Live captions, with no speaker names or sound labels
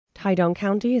Taitung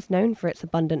County is known for its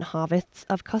abundant harvests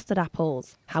of custard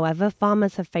apples. However,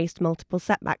 farmers have faced multiple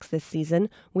setbacks this season,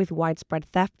 with widespread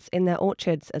thefts in their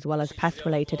orchards as well as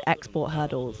pest-related export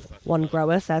hurdles. One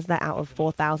grower says that out of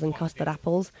 4,000 custard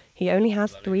apples, he only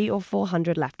has 300 or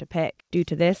 400 left to pick. Due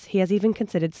to this, he has even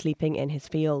considered sleeping in his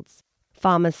fields.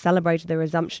 Farmers celebrated the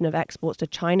resumption of exports to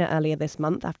China earlier this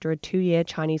month after a 2-year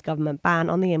Chinese government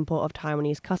ban on the import of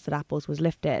Taiwanese custard apples was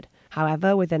lifted.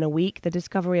 However, within a week, the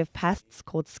discovery of pests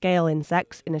called scale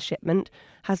insects in a shipment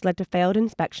has led to failed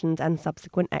inspections and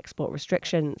subsequent export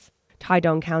restrictions.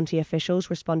 Taitung County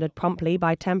officials responded promptly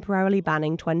by temporarily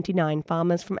banning 29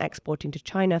 farmers from exporting to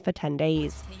China for 10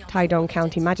 days. Taitung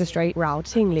County Magistrate Rao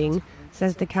Qingling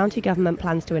says the county government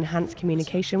plans to enhance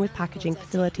communication with packaging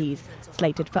facilities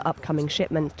slated for upcoming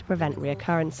shipments to prevent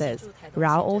reoccurrences.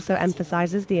 Rao also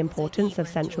emphasizes the importance of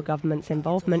central government's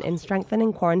involvement in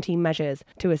strengthening quarantine measures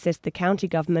to assist the county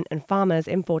government and farmers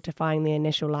in fortifying the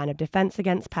initial line of defense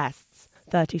against pests.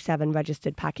 37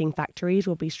 registered packing factories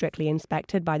will be strictly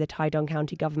inspected by the Taitung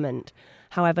County government.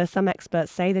 However, some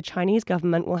experts say the Chinese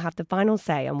government will have the final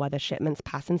say on whether shipments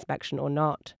pass inspection or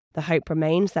not. The hope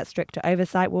remains that stricter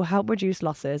oversight will help reduce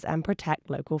losses and protect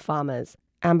local farmers.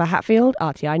 Amber Hatfield,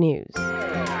 RTI News.